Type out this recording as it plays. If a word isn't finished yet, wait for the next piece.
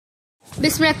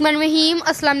Bismillahirrahmanirrahim.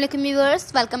 Assalamu alaikum viewers.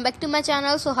 Welcome back to my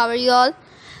channel. So how are you all?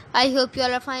 I hope you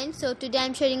all are fine. So today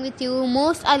I'm sharing with you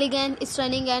most elegant,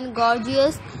 stunning and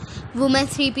gorgeous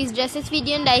women's three-piece dresses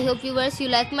video, and I hope viewers you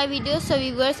like my video. So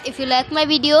viewers, if you like my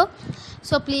video,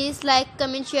 so please like,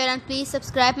 comment, share and please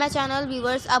subscribe my channel.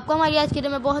 Viewers, आपको हमारी आज की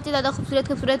video में बहुत ही ज़्यादा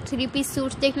खूबसूरत three piece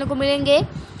suits देखने को मिलेंगे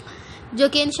जो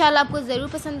कि इंशाल्लाह आपको ज़रूर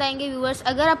पसंद आएंगे। व्यूवर्स,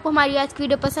 अगर आपको हमारी आज की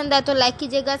वीडियो पसंद आए तो लाइक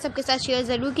कीजिएगा, सबके साथ शेयर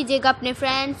ज़रूर कीजिएगा, अपने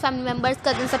फ्रेंड्स, फैमिली मेम्बर्स,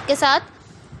 कज़न सबके साथ,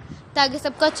 ताकि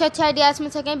सबको अच्छे आइडियाज़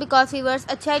मिल सकें। बिकॉज व्यूवर्स,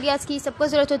 अच्छे आइडियाज़ की सबको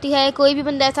ज़रूरत होती है, कोई भी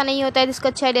बंदा ऐसा नहीं होता है जिसको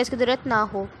अच्छे आइडियाज़ की ज़रूरत ना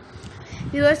हो।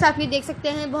 व्यूवर्स, आप ये देख सकते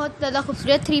हैं बहुत ज़्यादा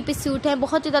खूबसूरत थ्री पीस सूट हैं,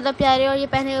 बहुत ही ज़्यादा प्यारे और ये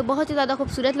पहने हुए बहुत ही ज़्यादा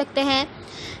खूबसूरत लगते हैं।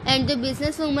 एंड जो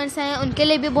बिज़नेस वूमेंस हैं उनके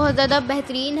लिए भी बहुत ज़्यादा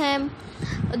बेहतरीन है।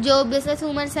 जो बिज़नेस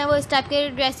वूमेंस हैं वो इस टाइप के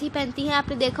ड्रेस ही पहनती हैं,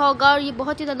 आपने देखा होगा, और ये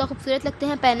बहुत ही ज़्यादा खूबसूरत लगते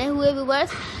हैं पहने हुए।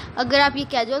 व्यूवर्स, अगर आप ये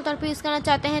कैजुअल तौर पे यूज़ करना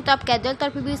चाहते हैं तो आप कैजुअल तौर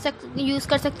पे भी यूज़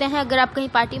कर सकते हैं। अगर आप कहीं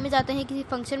पार्टी में जाते हैं, किसी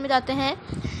फंक्शन में जाते हैं,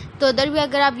 तो उधर भी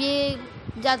अगर आप ये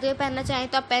जाते हुए पहनना चाहें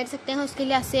तो आप पहन सकते हैं, उसके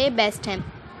लिए से बेस्ट है।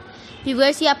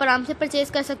 व्यूवर्स, ये आप आराम से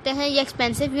परचेज़ कर सकते हैं। ये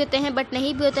एक्सपेंसिव भी होते हैं बट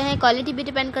नहीं भी होते हैं, क्वालिटी भी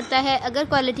डिपेंड करता है। अगर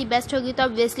क्वालिटी बेस्ट होगी तो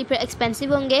ऑब्वियसली फिर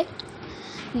एक्सपेंसिव होंगे।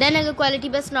 देन अगर क्वालिटी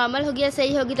बस नॉर्मल होगी या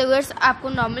सही होगी तो व्यूवर्स आपको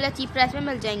नॉर्मल या चीप प्राइस में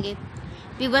मिल जाएंगे।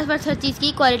 व्यूवर्स, बस हर चीज़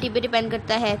की क्वालिटी पे डिपेंड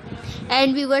करता है।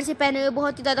 एंड व्यूवर्स, ये पहने हुए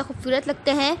बहुत ही ज़्यादा खूबसूरत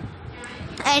लगते हैं।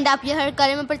 एंड आप ये हर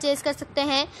कलर में परचेज़ कर सकते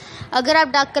हैं। अगर आप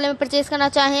डार्क कलर में परचेज़ करना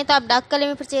चाहें तो आप डार्क कलर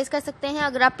में परचेज़ कर सकते हैं।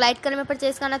 अगर आप लाइट कलर में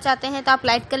परचेज़ करना चाहते हैं तो आप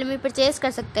लाइट कलर में परचेज़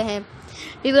कर सकते हैं।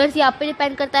 व्यूवर्स, ये आप पे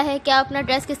डिपेंड करता है कि आप अपना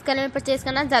ड्रेस किस कलर में परचेज़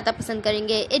करना ज़्यादा पसंद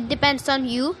करेंगे। It depends on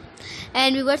you.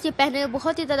 And viewers, ये पहने हुए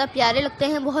बहुत ही ज़्यादा प्यारे लगते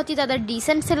हैं, बहुत ही ज़्यादा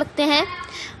डिसेंट से लगते हैं।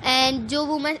 एंड जो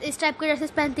वुमेन इस टाइप के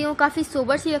ड्रेसेस पहनती हैं वो काफ़ी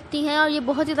सोबर सी लगती हैं और ये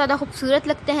बहुत ही ज़्यादा खूबसूरत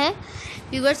लगते हैं।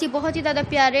 व्यूवर्स, ये बहुत ही ज़्यादा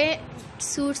प्यारे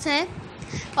सूट्स हैं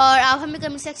और आप हमें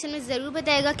कमेंट सेक्शन में ज़रूर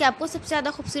बताइएगा कि आपको सबसे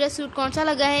ज़्यादा खूबसूरत सूट कौन सा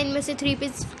लगा है इनमें से थ्री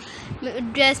पीस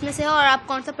ड्रेस में से, और आप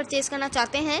कौन सा परचेज़ करना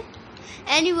चाहते हैं।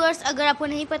 एंड व्यूवर्स, अगर आपको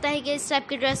नहीं पता है कि इस टाइप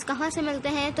के ड्रेस कहाँ से मिलते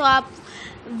हैं तो आप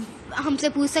हमसे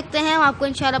पूछ सकते हैं, हम आपको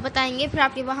इंशाल्लाह बताएंगे, फिर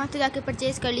आप ये वहाँ से जाके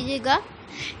परचेज़ कर लीजिएगा।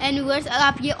 एंड व्यूवर्स,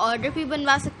 आप ये ऑर्डर पे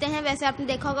बनवा सकते हैं। वैसे आपने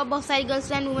देखा होगा बहुत सारी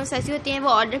गर्ल्स एंड वुमेंस ऐसी होती हैं वो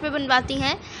ऑर्डर पे बनवाती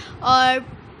हैं, और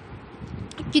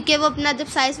क्योंकि वो अपना जब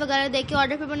साइज़ वगैरह देख के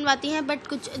ऑर्डर पे बनवाती हैं। बट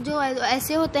कुछ जो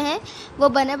ऐसे होते हैं वो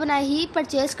बने बनाए ही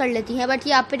परचेज़ कर लेती हैं। बट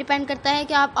ये आप पे डिपेंड करता है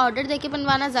कि आप ऑर्डर देके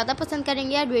बनवाना ज़्यादा पसंद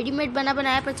करेंगे या रेडीमेड बना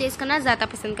बनाया परचेज़ करना ज़्यादा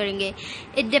पसंद करेंगे।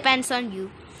 It depends on you.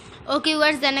 Okay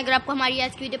viewers, then अगर आपको हमारी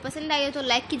आज की वीडियो पसंद आई हो तो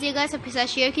लाइक कीजिएगा, सबके साथ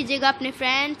शेयर कीजिएगा, अपने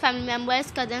फ्रेंड, फैमिली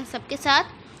मेम्बर्स, कज़न सबके साथ,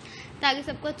 ताकि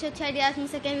सबको अच्छे आइडियाज़ मिल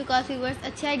सकें। बिकॉज व्यूअर्स,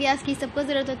 अच्छे आइडियाज़ की सबको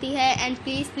ज़रूरत होती है। And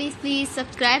please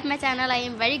subscribe my channel. I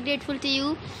am very grateful to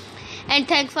you. And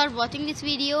thanks for watching this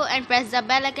video and press the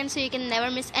bell icon so you can never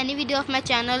miss any video of my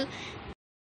channel.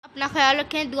 अपना ख्याल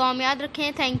रखें, दुआ में याद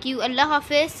रखें। Thank you, अल्लाह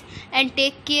हाफिज़ and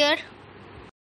take care.